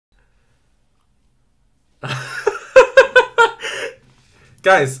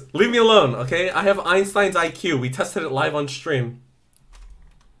Guys, leave me alone, okay? I have Einstein's IQ. We tested it live on stream.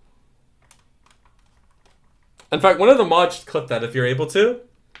 In fact, one of the mods should clip that if you're able to.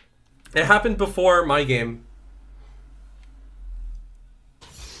 It happened before my game.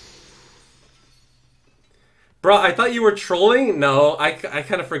 Bro, I thought you were trolling? No, I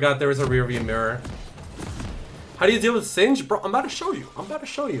kind of forgot there was a rear view mirror. How do you deal with Singe? Bro, I'm about to show you. I'm about to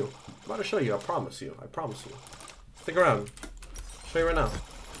show you. I'm about to show you. I promise you. I promise you. Stick around. I'll show you right now.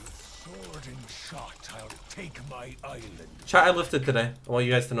 Sword and shot, I'll take my island. Chat, I lifted today. I want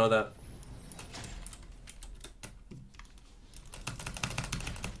you guys to know that.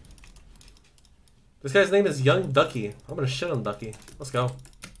 This guy's name is Young Ducky. I'm gonna shit on Ducky. Let's go.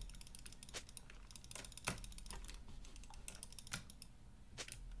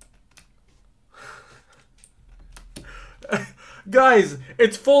 Guys,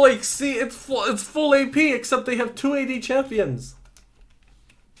 it's full AC, it's full AP, except they have 2 AD champions.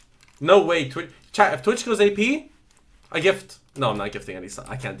 No way, chat, if Twitch goes AP, I gift. No, I'm not gifting any subs.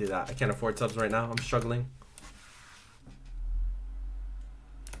 I can't do that. I can't afford subs right now. I'm struggling.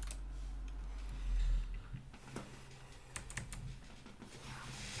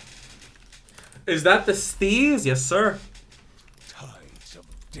 Is that the Steez? Yes, sir. Tides of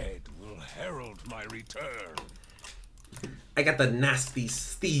dead will herald my return. I got the nasty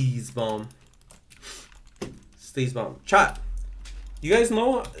Steez bomb. Steez bomb. Chat. You guys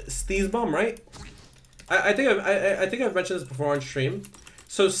know Steez bomb, right? I think I've mentioned this before on stream.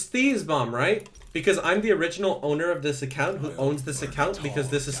 So Steez bomb, right? Because I'm the original owner of this account who owns this account because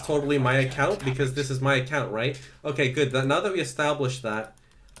this is totally my account because this is my account, right? Okay, good. Now that we established that,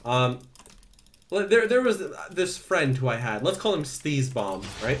 there was this friend who I had. Let's call him Steez bomb,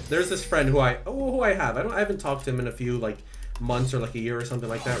 right? There's this friend who I have. I haven't talked to him in a few like months or like a year or something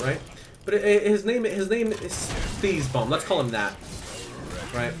like that, right? But his name is Steez bomb. Let's call him that,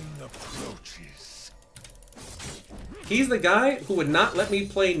 right? He's the guy who would not let me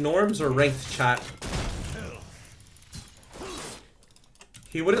play norms or ranked, chat.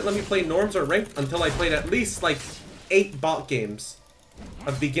 He wouldn't let me play norms or ranked until I played at least like 8 bot games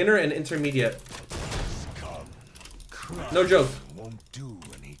of beginner and intermediate. No joke.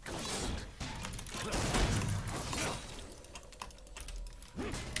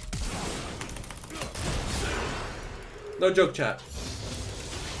 No joke, chat.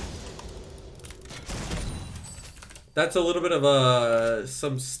 That's a little bit of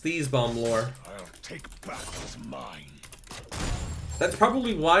some Steez bomb lore. I'll take back what's mine. That's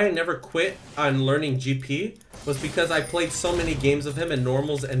probably why I never quit on learning GP, was because I played so many games of him in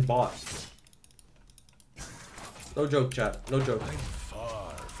normals and bots. No joke, chat. No joke.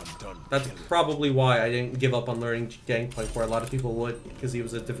 That's probably why I didn't give up on learning Gangplank, where a lot of people would, because he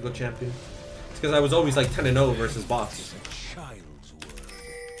was a difficult champion. It's because I was always like 10-0 versus bots.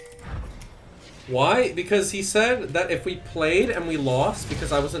 Why? Because he said that if we played and we lost,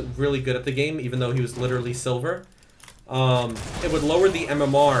 because I wasn't really good at the game, even though he was literally silver, it would lower the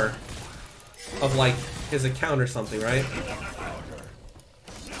MMR of like his account or something, right?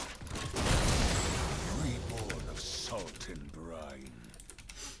 Reborn of salt and brine.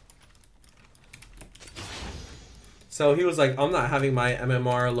 So he was like, I'm not having my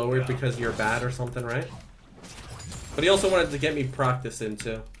MMR lowered because you're bad or something, right? But he also wanted to get me practice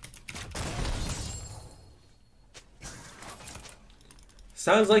into.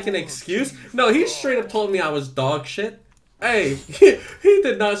 Sounds like an excuse? No, he straight up told me I was dog shit. Hey, he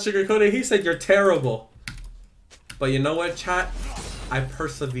did not sugarcoat it. He said you're terrible. But you know what, chat? I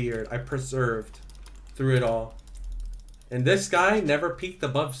persevered. I persevered through it all. And this guy never peaked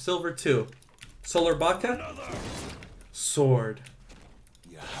above silver 2. Solarbacca? Sword.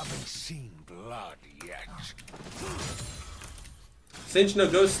 You haven't seen blood yet. Singe no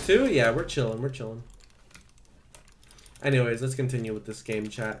Ghost 2? Yeah, we're chilling. We're chilling. Anyways, let's continue with this game,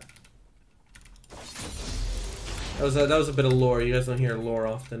 chat. That was a bit of lore. You guys don't hear lore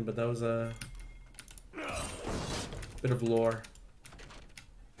often, but that was a bit of lore.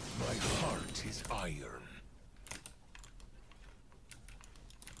 My heart is iron.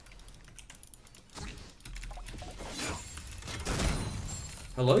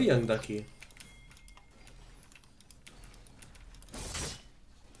 Hello, young ducky.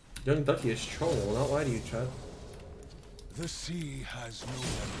 Young ducky is troll. Will not lie to you, chat. The sea has no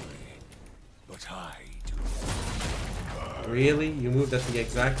memory, but I do. Really? You moved at the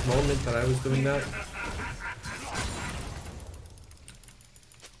exact moment that I was doing that?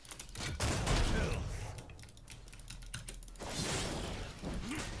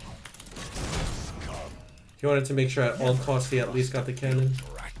 He wanted to make sure at all costs he at least got the cannon.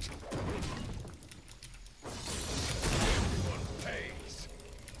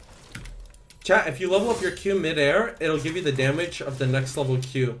 Chat, if you level up your Q mid-air, it'll give you the damage of the next level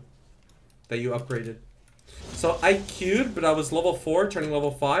Q that you upgraded. So I Q'd, but I was level 4, turning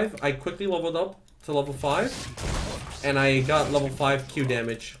level 5. I quickly leveled up to level 5, and I got level 5 Q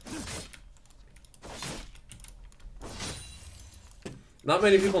damage. Not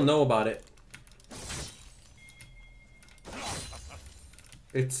many people know about it.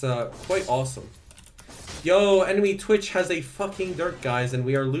 It's quite awesome. Yo, enemy Twitch has a fucking dirt, guys, and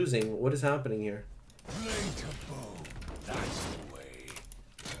we are losing. What is happening here? That's the way.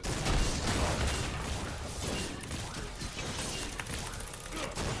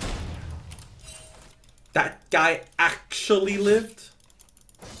 That guy actually lived?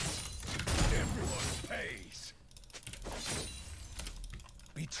 Everyone pays.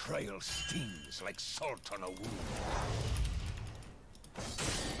 Betrayal stings like salt on a wound.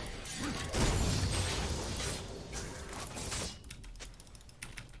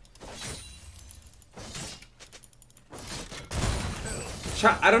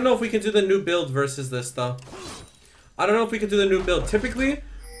 Chat, I don't know if we can do the new build versus this, though. I don't know if we can do the new build. Typically,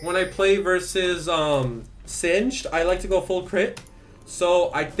 when I play versus Singed, I like to go full crit. So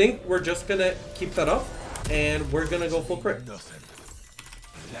I think we're just gonna keep that up, and we're gonna go full crit.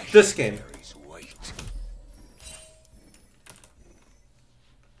 This game.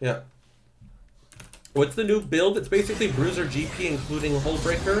 Yeah. What's the new build? It's basically Bruiser GP, including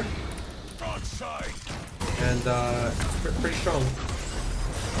Hullbreaker. And it's pretty strong.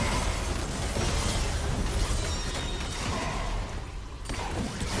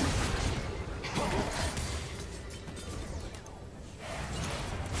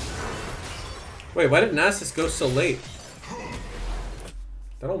 Wait, why did Nasus go so late?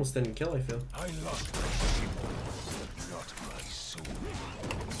 That almost didn't kill, I feel. I lost my ship, not my soul.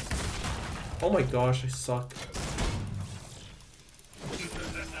 Oh my gosh, I suck.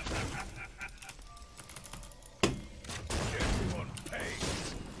 Everyone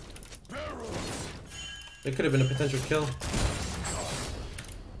pays. Barrels. It could have been a potential kill.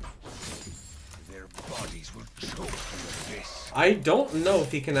 Their bodies will choke through this. I don't know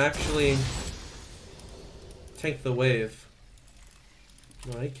if he can actually tank the wave.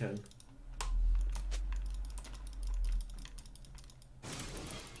 No, I can.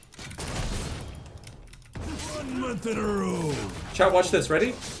 One month in a row. Chat, watch this.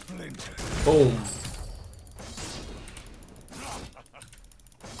 Ready? Splinter. Boom.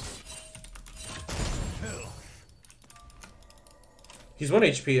 He's 1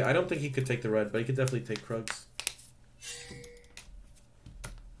 HP. I don't think he could take the red, but he could definitely take Krugs.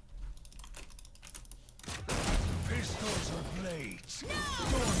 Pistols or blades.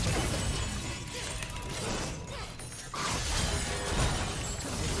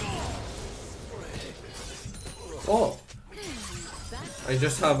 Oh. I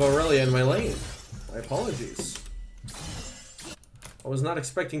just have Irelia in my lane. My apologies. I was not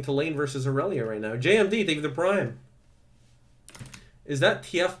expecting to lane versus Irelia right now. JMD, thank you for the prime. Is that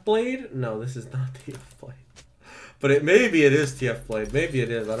TF Blade? No, this is not TF Blade. But maybe it is TF Blade. Maybe it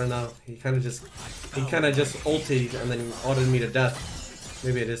is. I don't know. He kind of just ulted and then autoed me to death.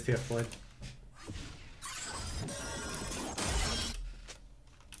 Maybe it is TF Blade.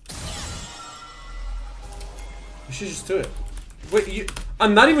 You should just do it. Wait,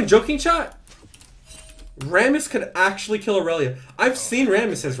 I'm not even joking, chat. Rammus could actually kill Irelia. I've seen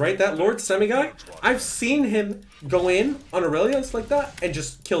Rammuses, right? That Lord Semi guy. I've seen him go in on Aurelius like that and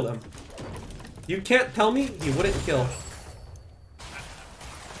just kill them. You can't tell me he wouldn't kill.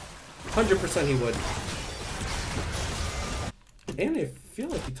 100% he would. And I feel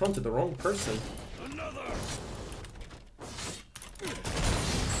like he taunted the wrong person.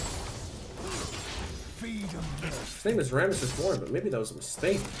 His name is Ramesses Warren, but maybe that was a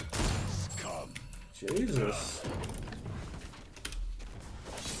mistake. Jesus.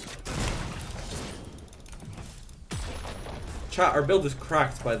 Chat, our build is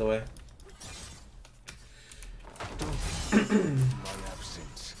cracked, by the way.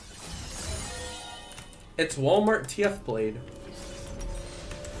 It's Walmart TF Blade.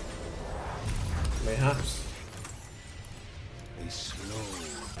 Mayhaps. A slow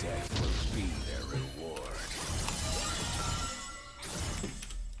death will be their reward.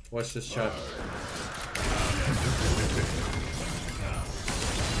 Watch this, chat.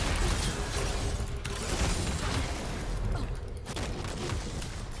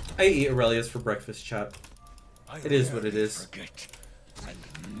 I eat Aurelius for breakfast, chat. It is what it is. Forget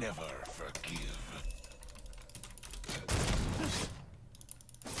and never forgive.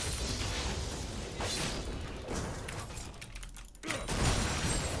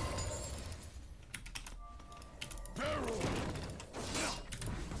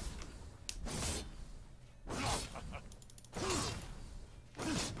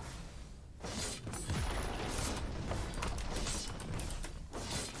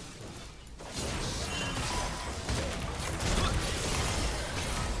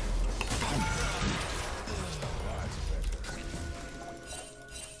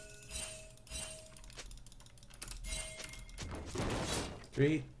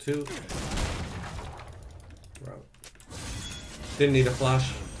 3, 2. Bro. Didn't need a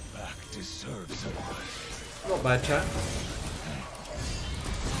flash. Back deserves it. Not bad, chat.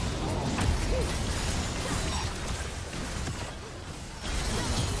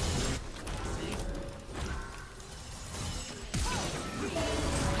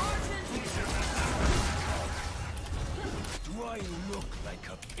 Do I look like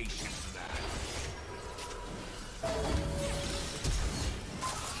a patient lad?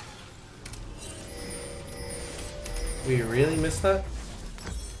 We really missed that?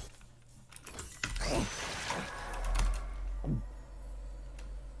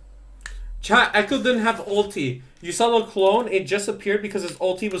 Chat, Echo didn't have ulti. You saw the clone? It just appeared because his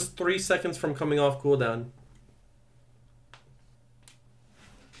ulti was 3 seconds from coming off cooldown.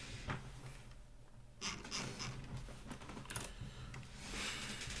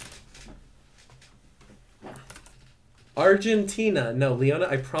 Argentina. No, Leona,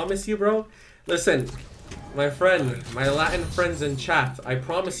 I promise you, bro. Listen, my friend, my Latin friends in chat, I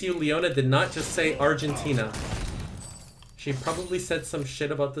promise you, Leona did not just say Argentina. She probably said some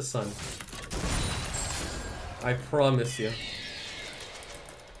shit about the sun. I promise you.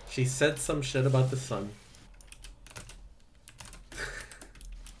 She said some shit about the sun.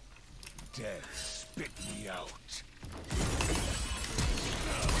 Death spit me out.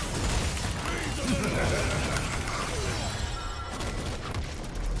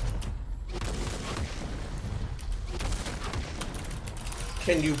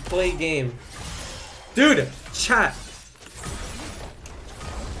 Can you play game? Dude, chat.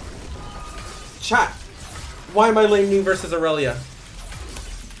 Chat. Why am I lane me versus Irelia?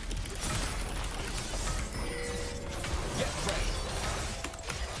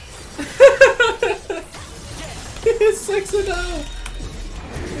 It's 6-0.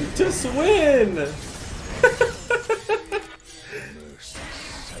 Just win.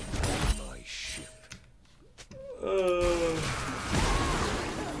 My ship.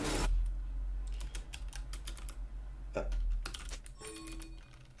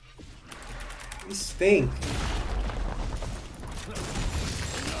 You stink.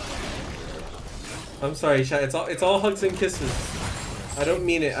 I'm sorry, chat. It's all hugs and kisses. I don't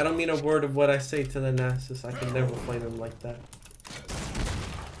mean it. I don't mean a word of what I say to the Nasus. I can never play them like that.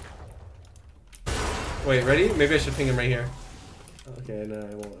 Wait, ready? Maybe I should ping him right here. Okay, no,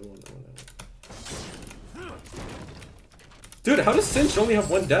 I won't. Dude, how does Cinch only have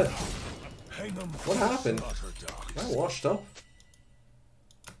 1 death? What happened? Am I washed up?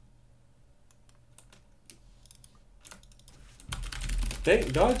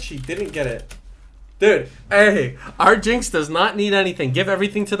 Thank God she didn't get it. Dude, hey, our Jinx does not need anything. Give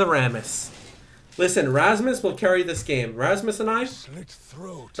everything to the Rammus. Listen, Rasmus will carry this game. Rasmus and I?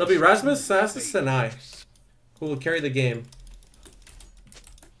 It'll be Rasmus, Nasus, and I who will carry the game.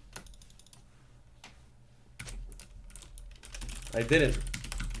 I didn't.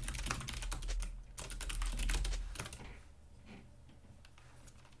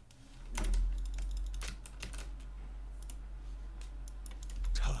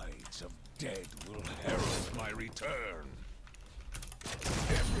 Tides of dead will herald my return.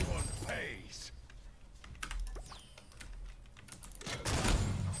 Everyone pays.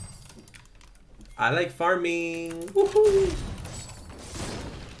 I like farming. Woohoo!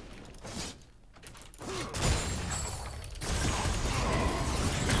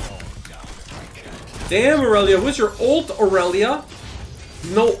 Damn, Irelia, what's your ult, Irelia?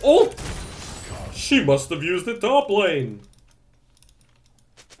 No ult? She must have used the top lane.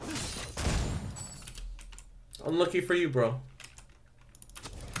 Unlucky for you, bro.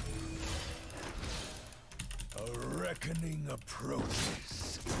 A reckoning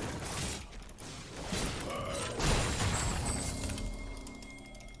approaches.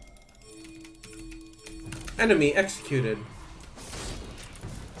 Enemy executed.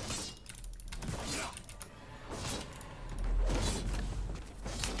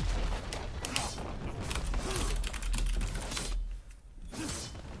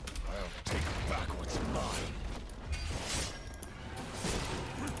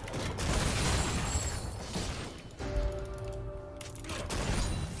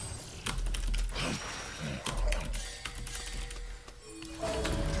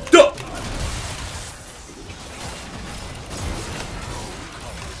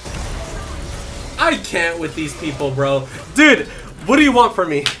 I can't with these people, bro. Dude, what do you want from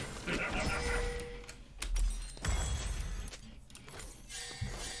me?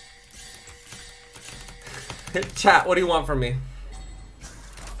 Chat, what do you want from me?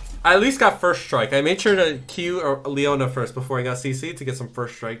 I at least got first strike. I made sure to queue Leona first before I got CC to get some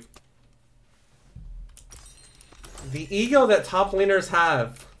first strike. The ego that top laners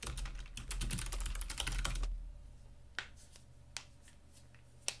have.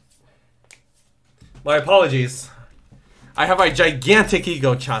 My apologies. I have a gigantic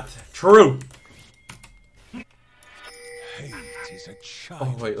ego, chat. True. Hate is a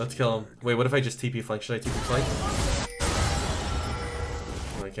child. Oh, wait, let's kill him. Wait, what if I just TP flank? Should I TP flank?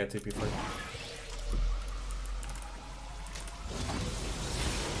 No, I can't TP flank.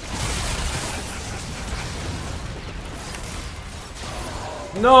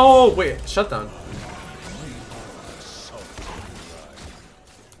 No! Wait, shut down.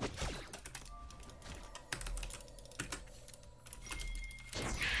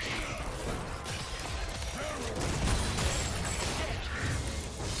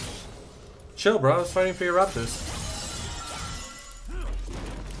 Chill, bro. I was fighting for your raptors.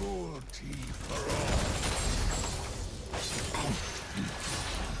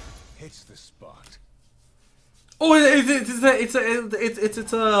 Hits the spot. Oh, it's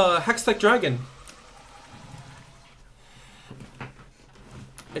a Hextech dragon.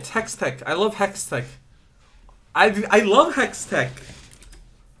 It's Hextech. I love Hextech. I love Hextech.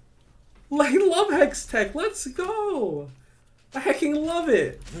 I love Hextech. Let's go. I hecking love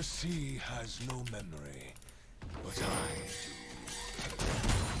it. The sea has no memory, but I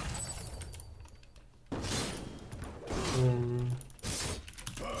do.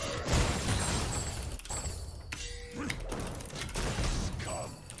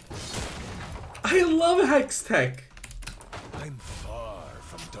 I love Hextech. I'm far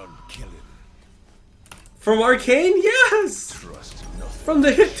from done killing. From Arcane? Yes! Trust nothing. From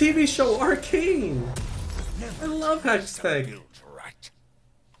the hit TV show Arcane. I love Hextech.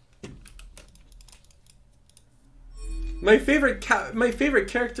 My favorite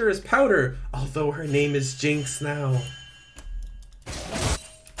character is Powder, although her name is Jinx now.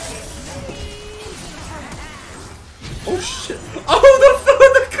 Oh shit!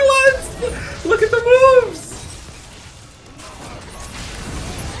 Oh, the cleanse! Look at the moves!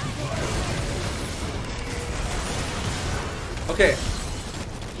 Okay,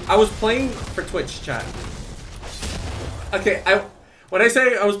 I was playing for Twitch chat. Okay, when I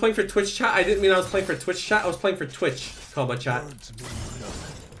say I was playing for Twitch chat, I didn't mean I was playing for Twitch chat. I was playing for Twitch combo chat.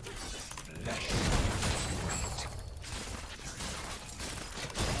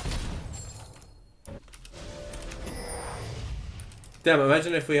 Damn,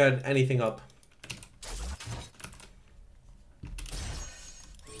 imagine if we had anything up.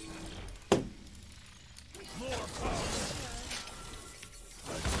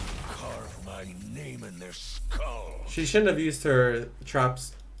 Carve my name in their skull. She shouldn't have used her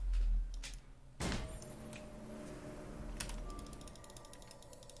traps.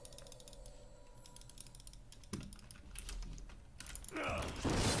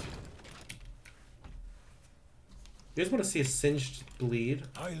 You guys want to see a singed bleed?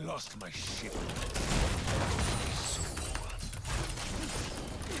 I lost my ship.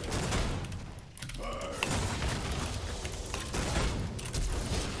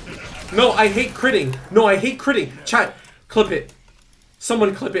 No, I hate critting. No, I hate critting. Chat, clip it.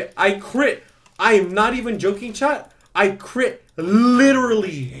 Someone clip it. I crit. I am not even joking, chat. I crit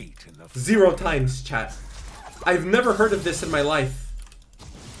literally 0 times, chat. I've never heard of this in my life.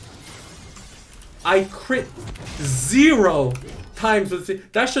 I crit 0 times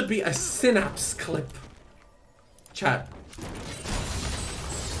with that should be a synapse clip. Chat.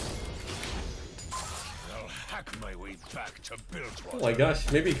 I'll hack my way back to Bilgewater. Oh my gosh,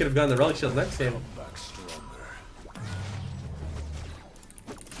 maybe you could have gotten the relic shield next game. Back stronger.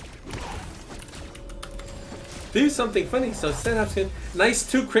 Do something funny so synapse can nice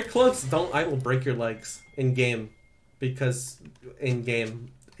 2 crit cloaks. Don't I will break your legs in game. Because in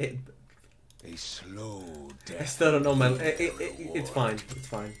game A slow death. I still don't know my it's fine. It's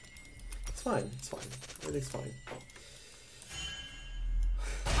fine. It's fine. It's fine. Everything's fine.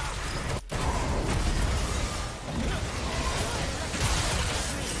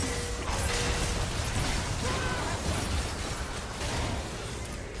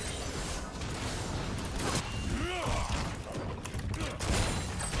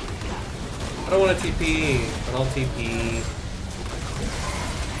 I don't want to TP, but I'll TP.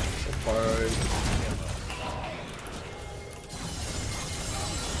 So far.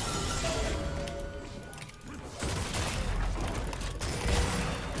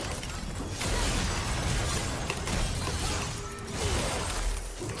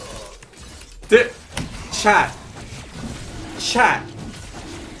 Chat. Chat.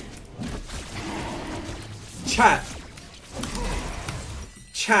 Chat.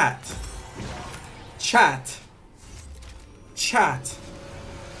 Chat. Chat.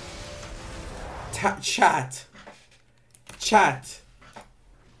 Chat. Chat. Chat.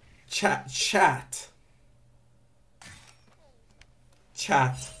 Chat. Chat.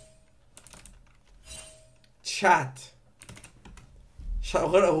 Chat. Chat.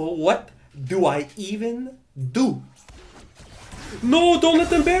 What do I even do? No, don't let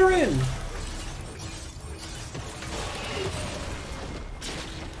them Baron!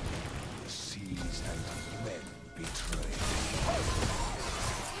 Seas and men betray.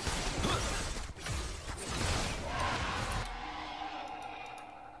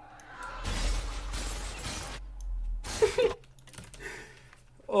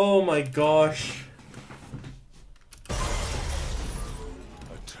 Oh my gosh.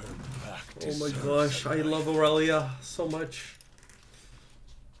 Oh my gosh, I love Irelia so much.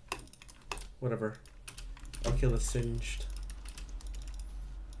 Whatever. I'll kill the Singed.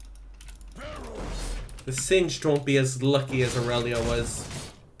 The Singed won't be as lucky as Irelia was.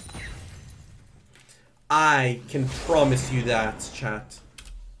 I can promise you that, chat.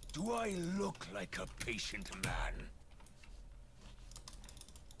 Do I look like a patient man?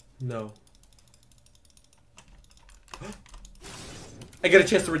 No. I get a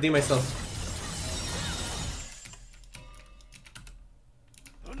chance to redeem myself.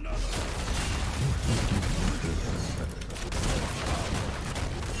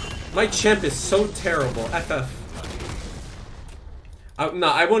 My champ is so terrible. FF. No,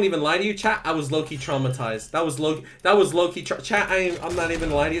 I won't even lie to you, chat. I was low-key traumatized. That was low-key chat. I'm not even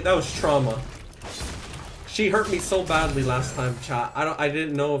lying to you. That was trauma. She hurt me so badly last time, chat. I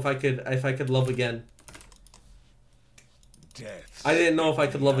didn't know if I could love again. Death. I didn't know if I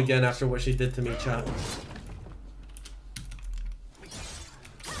could love again after what she did to me, chat.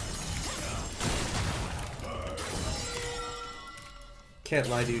 Can't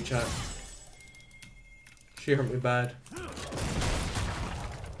lie to you, chat. She hurt me bad.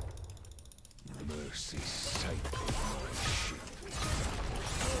 Mercy sight of my ship.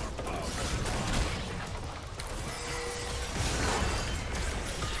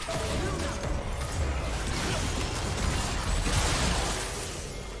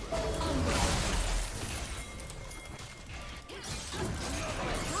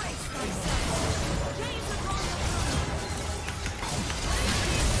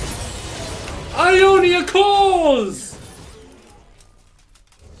 Ionia calls!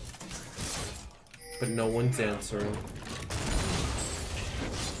 But no one's answering.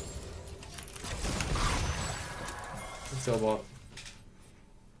 Let's go, bot.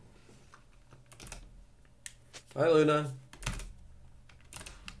 Hi, Luna.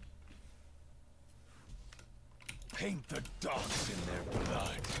 Paint the dogs in their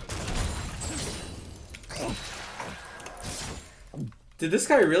blood. Did this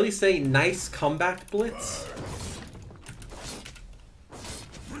guy really say nice comeback blitz?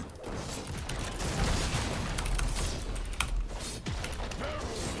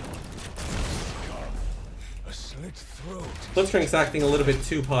 A slit throat. Blitzcrank's acting a little bit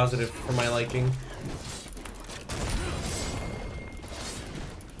too positive for my liking.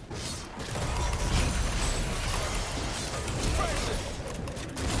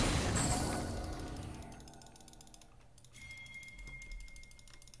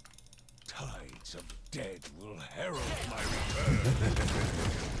 Tides of dead will herald my return.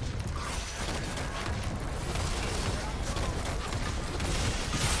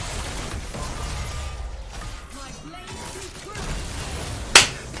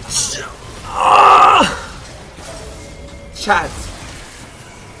 Chat.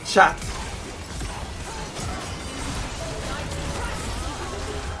 Chat.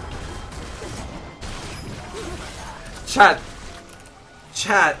 Chat.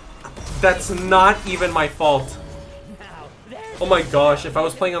 Chat. That's not even my fault. Oh my gosh, if I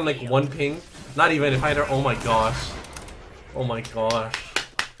was playing on like one ping, not even if I had a, oh my gosh. Oh my gosh.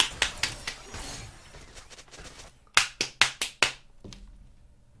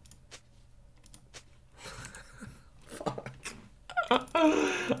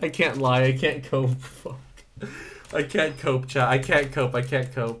 I can't lie, I can't cope. Fuck. I can't cope, chat. I can't cope, I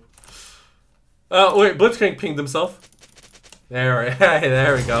can't cope. Oh, wait, Blitzcrank pinged himself. There,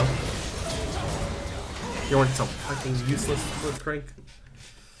 there we go. You weren't so fucking useless, Blitzcrank.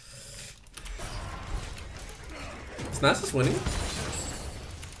 Is Nasus winning?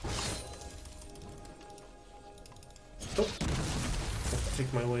 Oh.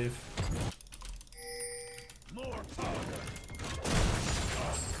 Take my wave. More powder.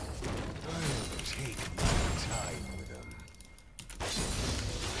 I'll take my time with them.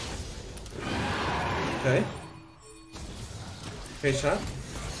 Okay. Okay, shot.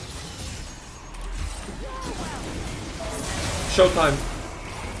 Showtime.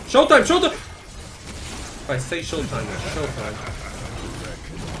 Showtime, showtime! I say showtime, it's showtime.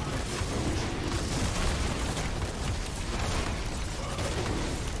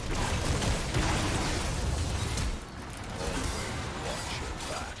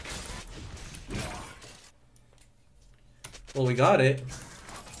 Well, we got it.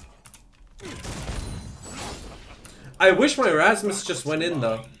 I wish my Rasmus just went in,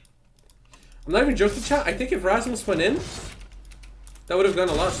 though. I'm not even joking, chat. I think if Rasmus went in, that would have gone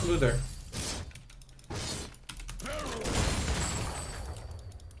a lot smoother.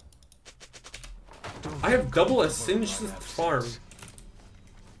 I have double a singed farm.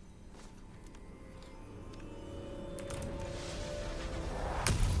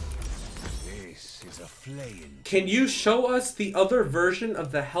 Can you show us the other version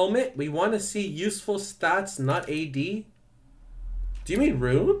of the helmet? We want to see useful stats, not AD. Do you mean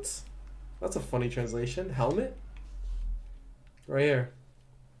runes? That's a funny translation. Helmet? Right here.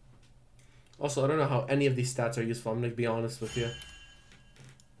 Also, I don't know how any of these stats are useful. I'm going to be honest with you.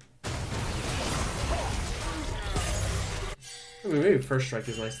 I mean, maybe first strike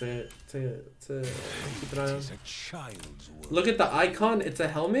is nice to keep an eye on. Look at the icon. It's a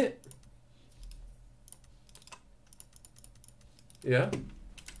helmet. Yeah.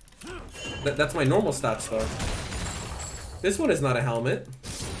 That's my normal stats, though. This one is not a helmet.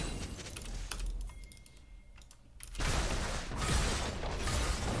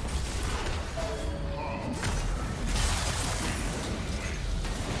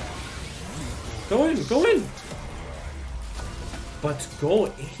 Go in, go in! But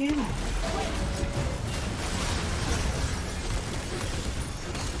go in!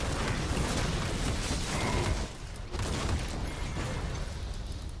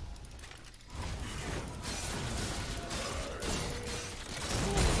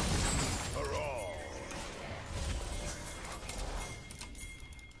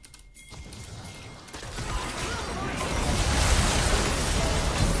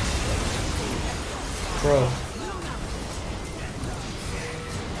 Bro.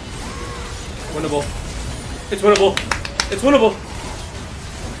 Winnable. It's winnable. It's winnable.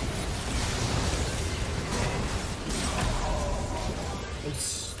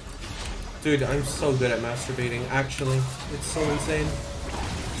 Dude, I'm so good at masturbating, actually. It's so insane.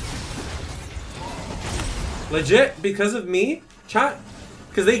 Legit, because of me, chat,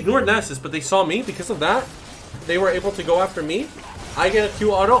 because they ignored Nasus, but they saw me. Because of that, they were able to go after me. I get a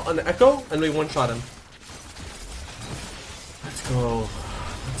Q auto on the Echo, and we one-shot him. Let's go.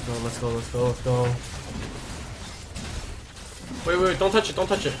 Let's go, let's go, let's go, let's go. Wait, wait, don't touch it, don't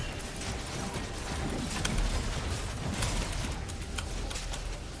touch it.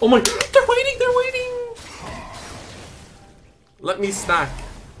 Oh my, they're waiting, they're waiting! Let me stack.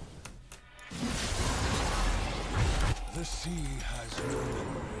 The sea has no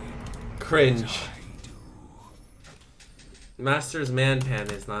memory. Cringe. Master's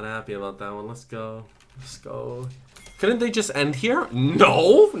Manpan is not happy about that one. Let's go. Let's go. Couldn't they just end here?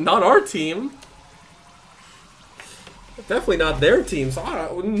 No, not our team. Definitely not their team.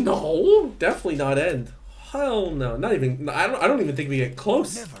 So no, definitely not end. Hell no. Not even. I don't even think we get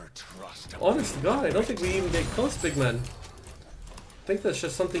close. Never trust. Honest to God, I don't think we even get close, big man. I think that's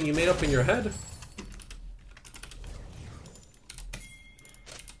just something you made up in your head.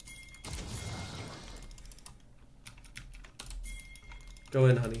 Go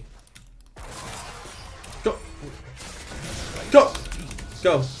in, honey. Go. Go.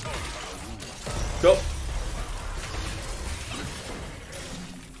 Go. Go.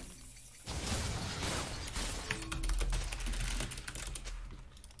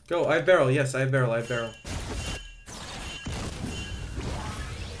 Go. I have barrel. Yes, I have barrel. I have barrel.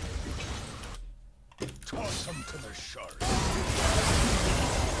 Toss them to the shark.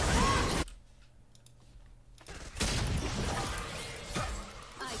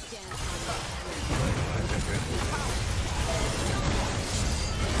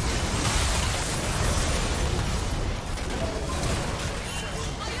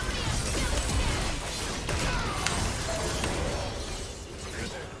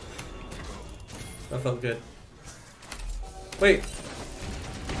 That felt good. Wait.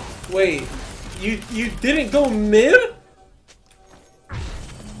 Wait. You didn't go mid?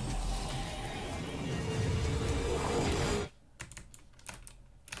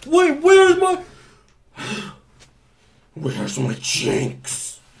 Wait, where's my... Where's my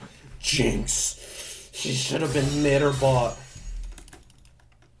Jinx? Jinx. She should have been mid or bot.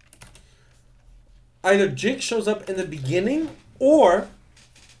 Either Jinx shows up in the beginning, or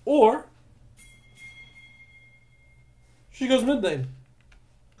she goes mid lane.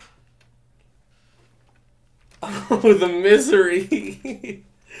 Oh, the misery.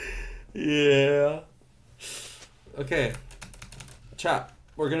 Yeah. Okay. Chat.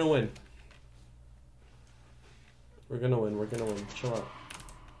 We're gonna win. We're gonna win. We're gonna win. Chill out.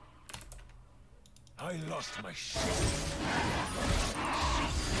 I lost my shit.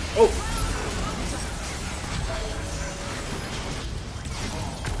 Oh!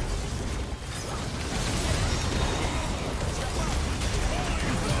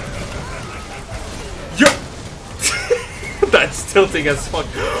 Yo! That's tilting as fuck.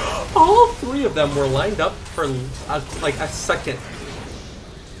 All three of them were lined up for like a second.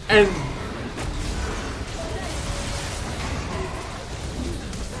 And...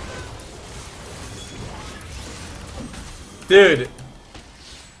 Dude.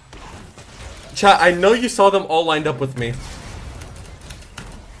 Chat, I know you saw them all lined up with me.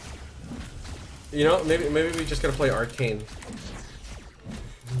 You know, maybe we just gotta play Arcane.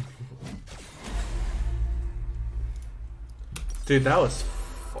 Dude, that was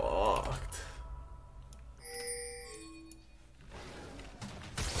fucked.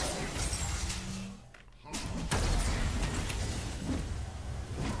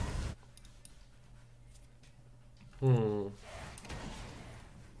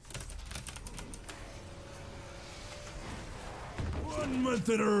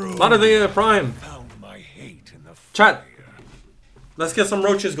 A lot of the Prime. Found my hate in the Chat. Let's get some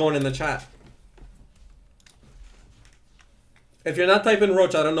roaches going in the chat. If you're not typing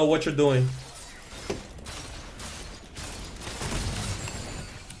roach, I don't know what you're doing.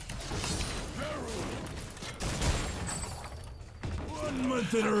 One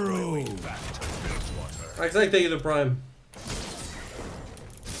month in a row. Exactly, the Prime.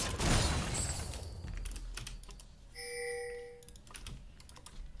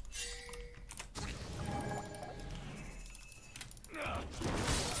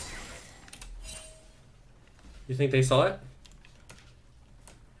 You think they saw it?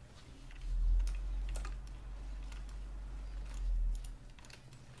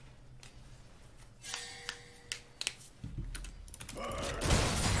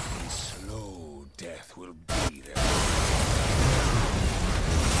 Slow death will be there.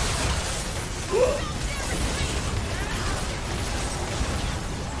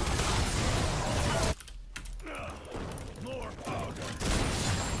 More powder.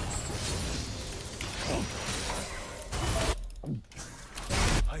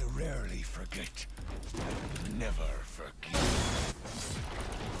 I rarely forget. Never forgive.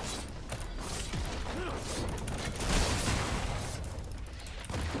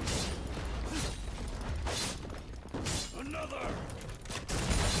 Another.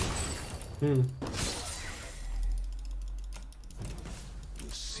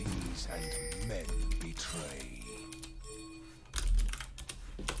 The seas and men betray.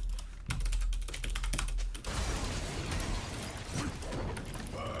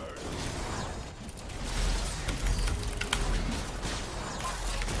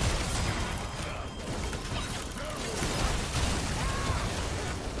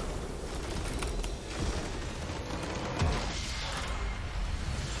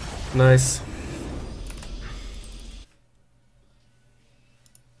 Nice.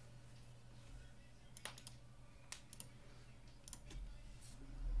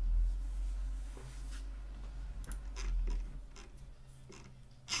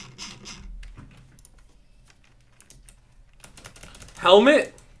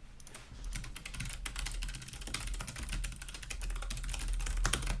 Helmet?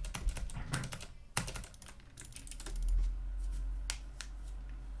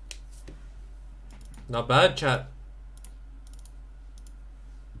 Not bad, chat.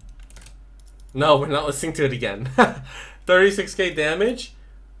 No, we're not listening to it again. 36k damage.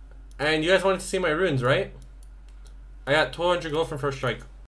 And you guys wanted to see my runes, right? I got 1200 gold from first strike.